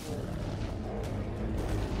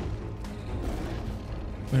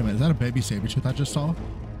 Wait a minute. Is that a baby Sabretooth I just saw?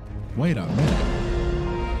 Wait a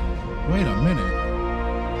minute. Wait a minute.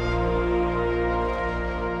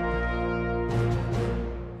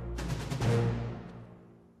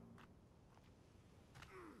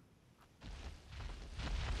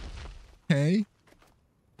 Okay.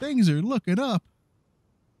 Things are looking up.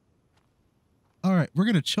 All right, we're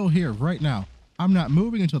going to chill here right now. I'm not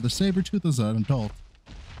moving until the Sabretooth is an adult.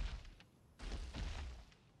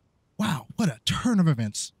 Wow, what a turn of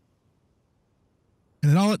events.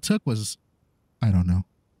 And then all it took was, I don't know,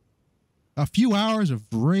 a few hours of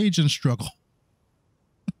rage and struggle.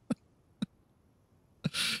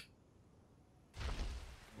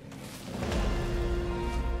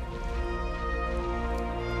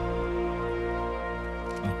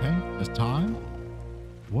 Okay, it's time.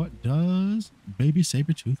 What does baby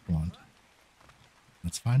Sabretooth want?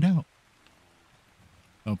 Let's find out.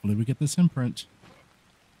 Hopefully we get this imprint.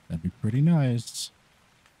 That'd be pretty nice.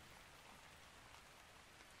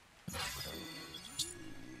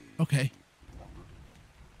 Okay.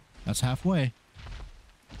 That's halfway.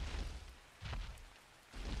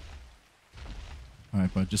 All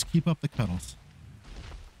right, bud, just keep up the cuddles.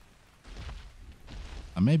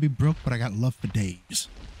 I may be broke, but I got love for days.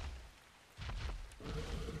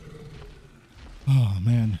 Oh,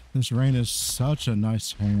 man, this rain is such a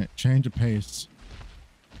nice change of pace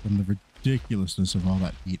from the ridiculousness of all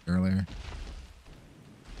that heat earlier.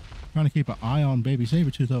 Trying to keep an eye on baby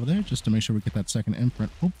Sabretooth over there just to make sure we get that second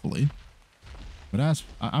imprint, hopefully. But as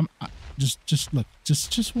I just look,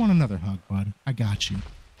 just want another hug, bud. I got you.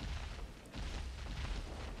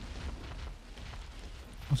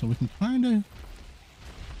 Also, we can kind of, a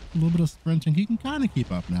little bit of sprinting. He can kind of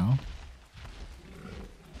keep up now.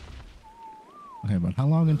 Okay, but how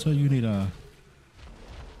long until you need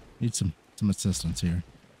some assistance here?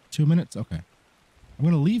 2 minutes? Okay. I'm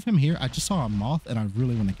going to leave him here. I just saw a moth and I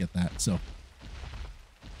really want to get that. So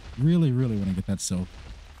really, really want to get that silk.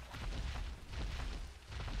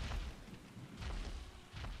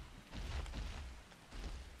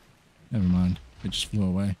 Never mind. It just flew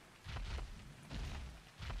away.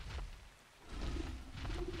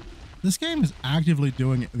 This game is actively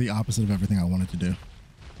doing the opposite of everything I wanted to do.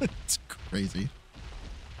 It's crazy.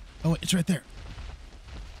 Oh, wait, it's right there.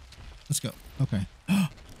 Let's go. Okay. I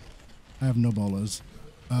have no bolas.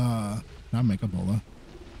 I'll make a bola.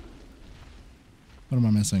 What am I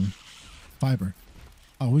missing? Fiber.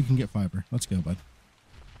 Oh, we can get fiber. Let's go, bud.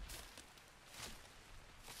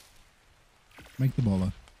 Make the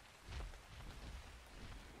bola.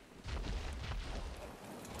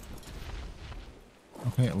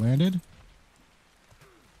 Okay, it landed.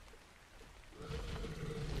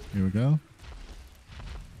 Here we go.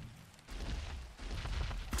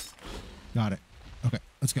 Got it. Okay,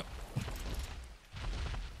 let's go.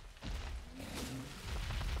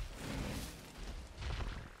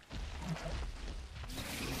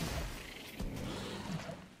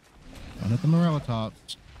 Don't hit the Morella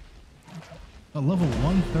tops. A level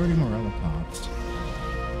 130 Morella tops.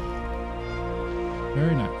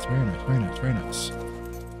 Very nice, very nice, very nice, very nice.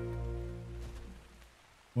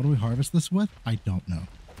 What do we harvest this with? I don't know.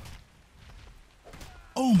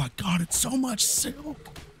 Oh my God, it's so much silk.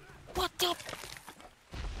 What the?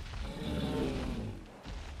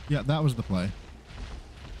 Yeah, that was the play.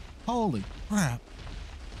 Holy crap.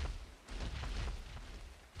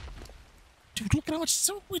 Dude, look at how much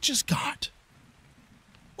silk we just got.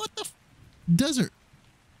 What the? Desert.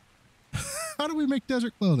 How do we make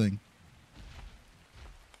desert clothing?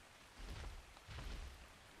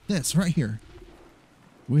 This right here.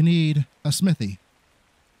 We need a smithy.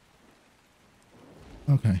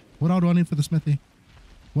 Okay. What all do I need for the smithy?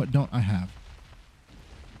 What don't I have?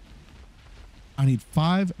 I need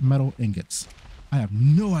 5 metal ingots. I have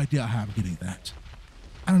no idea how I'm getting that.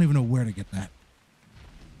 I don't even know where to get that.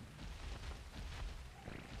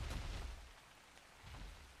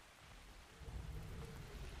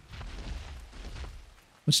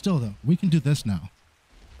 But still, though, we can do this now.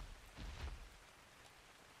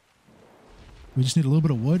 We just need a little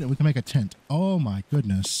bit of wood and we can make a tent. Oh my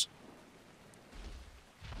goodness.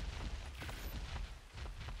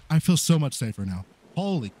 I feel so much safer now.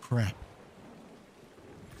 Holy crap.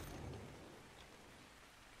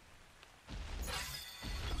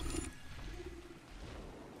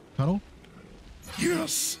 Cuddle?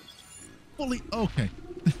 Yes! Fully okay.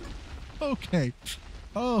 Okay.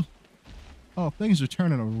 Oh. Oh, things are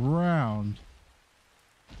turning around.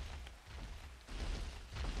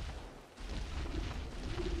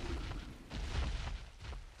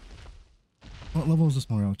 What level is this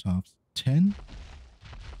Moreltops? 10?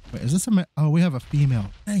 Wait, is this a... Oh, we have a female.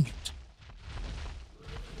 Dang it.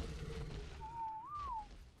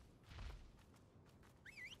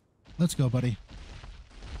 Let's go, buddy.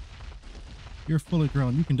 You're fully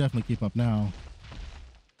grown. You can definitely keep up now.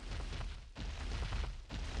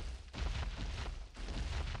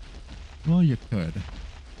 Well, you could.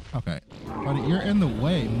 Okay. Buddy, you're in the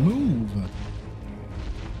way. Move.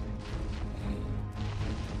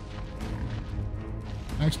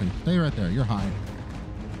 Actually, stay right there. You're hide.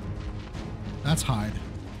 That's hide.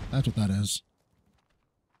 That's what that is.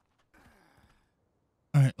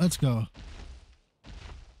 All right, let's go.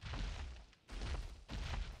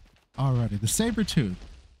 Alrighty, the saber-tooth.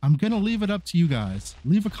 I'm going to leave it up to you guys.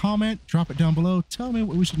 Leave a comment, drop it down below. Tell me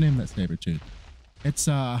what we should name that saber-tooth. It's,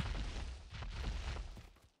 man,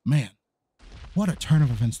 what a turn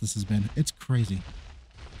of events this has been. It's crazy.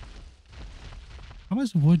 How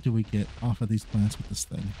much wood do we get off of these plants with this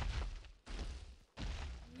thing?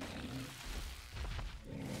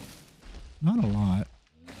 Not a lot.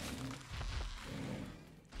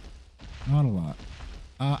 Not a lot.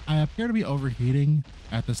 I appear to be overheating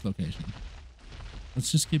at this location.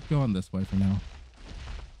 Let's just keep going this way for now.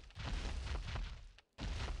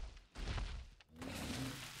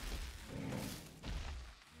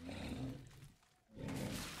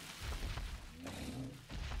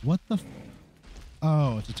 What the?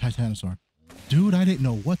 Oh, it's a Titanosaur. Dude, I didn't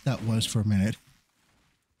know what that was for a minute.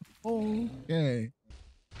 Okay.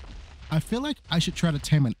 I feel like I should try to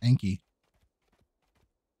tame an Enki.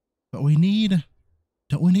 But we need...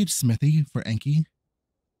 Don't we need Smithy for Enki?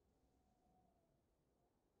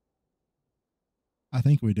 I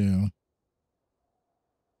think we do.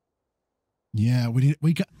 Yeah, we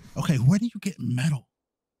got... Okay, where do you get metal?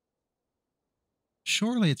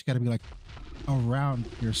 Surely it's got to be like around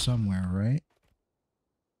here somewhere, right?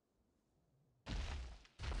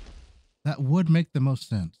 That would make the most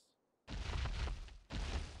sense.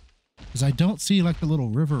 Because I don't see like the little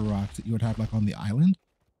river rocks that you would have like on the island.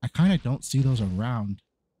 I kind of don't see those around.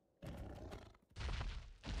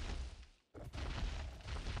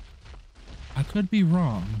 I could be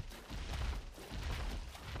wrong.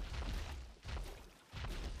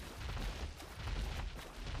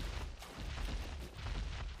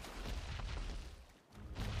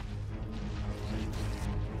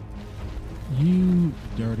 You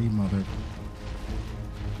dirty mother.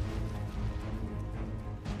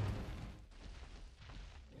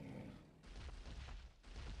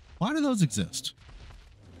 Why do those exist?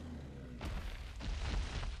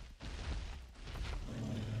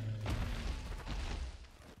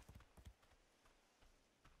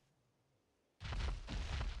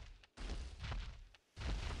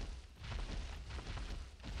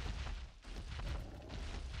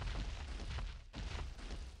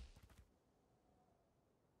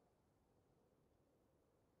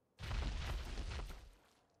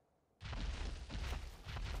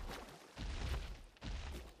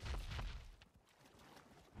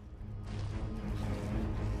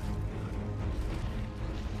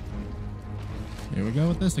 Here we go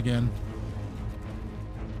with this again.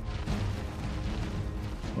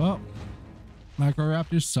 Well,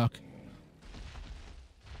 Microraptors suck.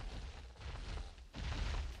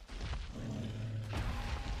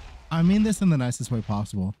 I mean this in the nicest way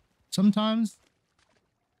possible. Sometimes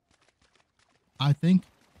I think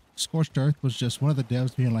Scorched Earth was just one of the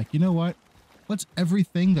devs being like, you know what? Let's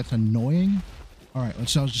everything that's annoying. All right,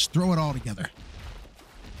 let's just throw it all together.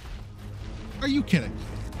 Are you kidding?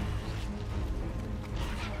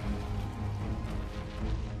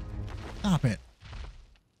 Stop it.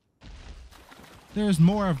 There's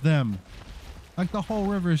more of them. Like the whole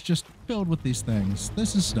river is just filled with these things.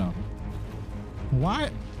 This is dumb. Why?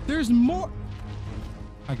 There's more.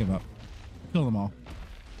 I give up. Kill them all.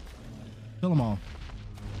 Kill them all.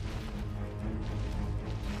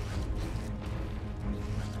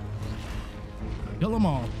 Kill them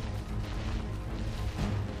all.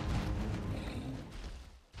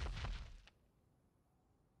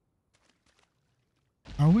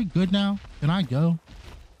 Are we good now? Can I go?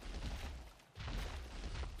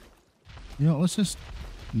 You know, let's just...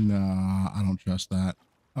 Nah, I don't trust that.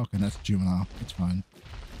 Okay, that's juvenile. It's fine.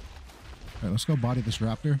 All right, let's go body this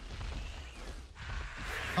raptor.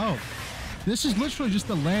 Oh, this is literally just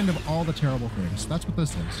the land of all the terrible things. That's what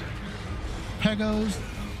this is. Pegos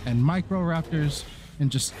and micro raptors and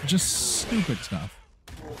just stupid stuff.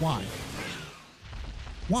 Why?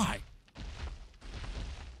 Why?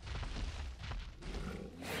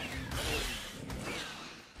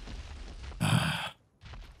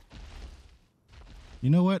 You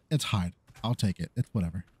know what? It's hide. I'll take it. It's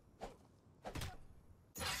whatever.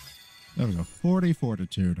 There we go. 40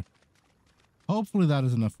 fortitude. Hopefully that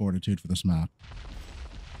is enough fortitude for this map.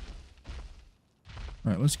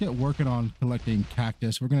 All right, let's get working on collecting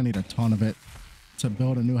cactus. We're going to need a ton of it to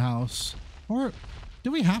build a new house. Or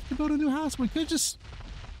do we have to build a new house? We could just...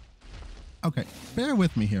 Okay, bear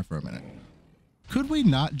with me here for a minute. Could we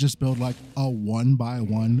not just build like a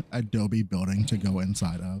 1x1 adobe building to go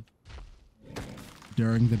inside of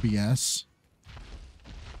during the BS?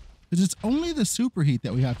 Because it's only the superheat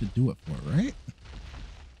that we have to do it for, right?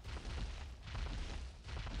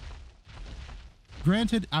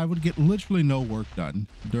 Granted, I would get literally no work done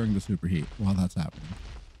during the superheat while that's happening.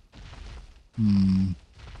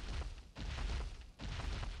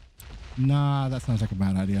 Nah, that sounds like a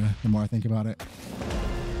bad idea the more I think about it.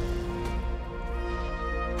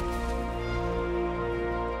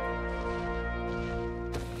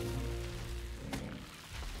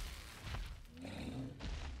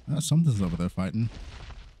 Something's over there fighting.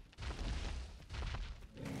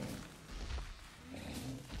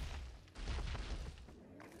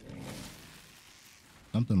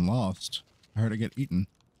 Something lost. I heard it get eaten.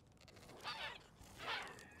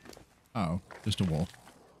 Oh, just a wolf.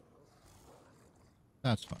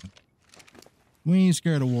 That's fine. We ain't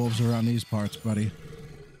scared of wolves around these parts, buddy.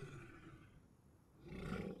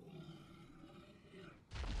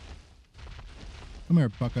 Come here,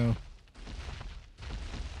 bucko.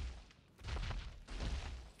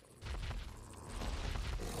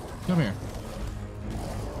 Come here.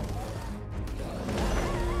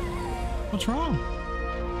 What's wrong?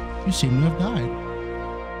 You seem to have died.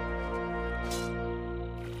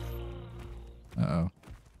 Uh-oh.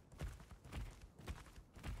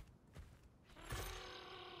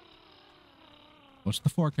 What's the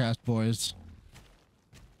forecast, boys?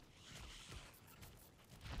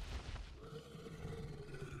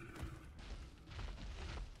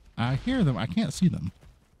 I hear them. I can't see them.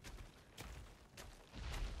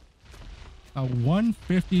 A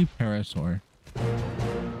 150 parasaur.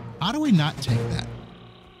 How do we not take that?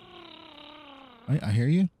 I hear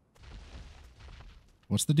you.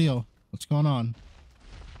 What's the deal? What's going on?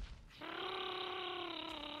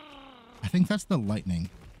 I think that's the lightning.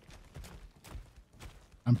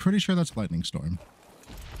 I'm pretty sure that's lightning storm.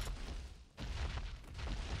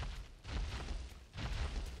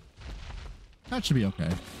 That should be okay.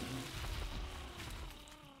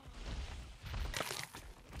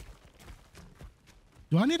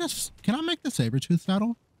 Do I need a... Can I make the saber-tooth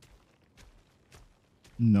saddle?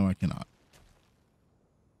 No, I cannot.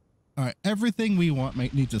 All right, everything we want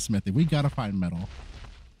needs a smithy. We gotta find metal.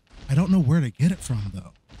 I don't know where to get it from,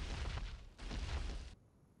 though.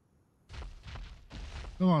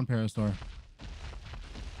 Go on, Parasaur.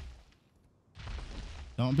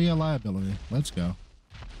 Don't be a liability. Let's go.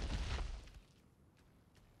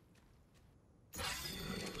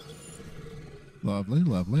 Lovely,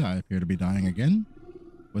 lovely. I appear to be dying again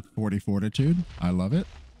with 40 fortitude. I love it.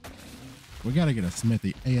 We got to get a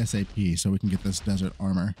smithy ASAP so we can get this desert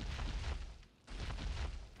armor.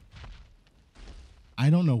 I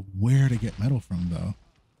don't know where to get metal from, though.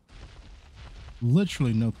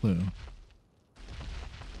 Literally no clue.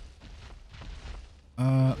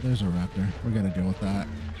 There's a raptor. We got to deal with that.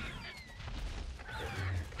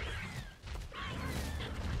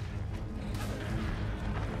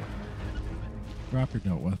 Drop your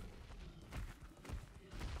goat with.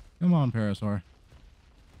 Come on, Parasaur.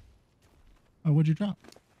 Oh, what'd you drop?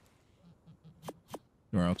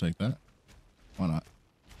 Sure, I'll take that. Why not?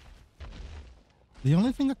 The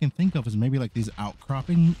only thing I can think of is maybe like these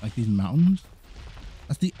outcropping, like these mountains.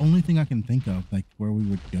 That's the only thing I can think of, like where we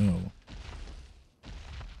would go.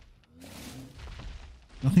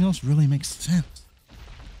 Nothing else really makes sense.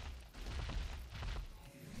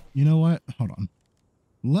 You know what? Hold on.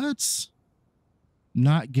 Let's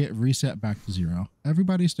not get reset back to 0.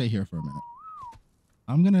 Everybody stay here for a minute.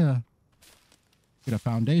 I'm going to get a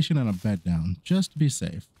foundation and a bed down just to be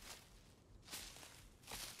safe.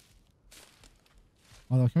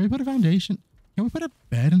 Although, can we put a foundation? Can we put a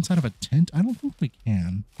bed inside of a tent? I don't think we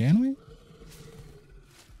can. Can we?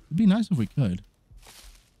 It'd be nice if we could.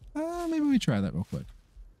 Maybe we try that real quick.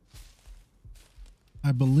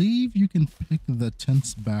 I believe you can pick the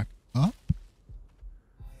tents back up,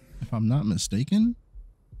 if I'm not mistaken.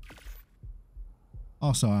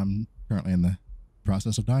 Also, I'm currently in the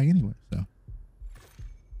process of dying anyway, so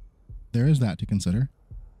there is that to consider.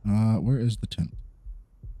 Where is the tent?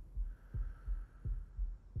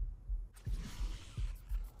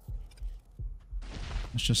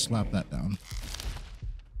 Let's just slap that down.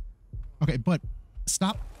 Okay, but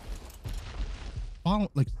stop.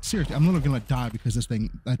 Like, seriously, I'm literally gonna die because this thing,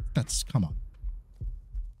 that's, come on.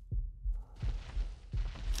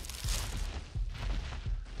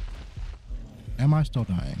 Am I still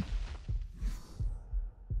dying?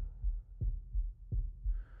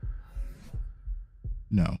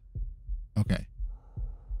 No. Okay.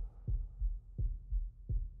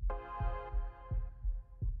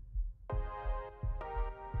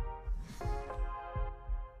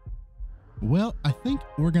 Well, I think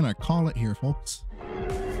we're gonna call it here, folks.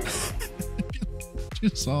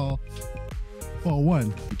 Just saw, well, 1,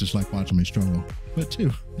 you just like watching me struggle, but 2,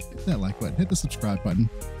 hit that like button, hit the subscribe button.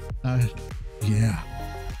 Yeah,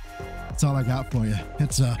 that's all I got for you.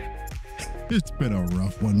 It's been a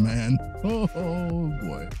rough one, man. Oh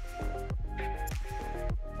boy.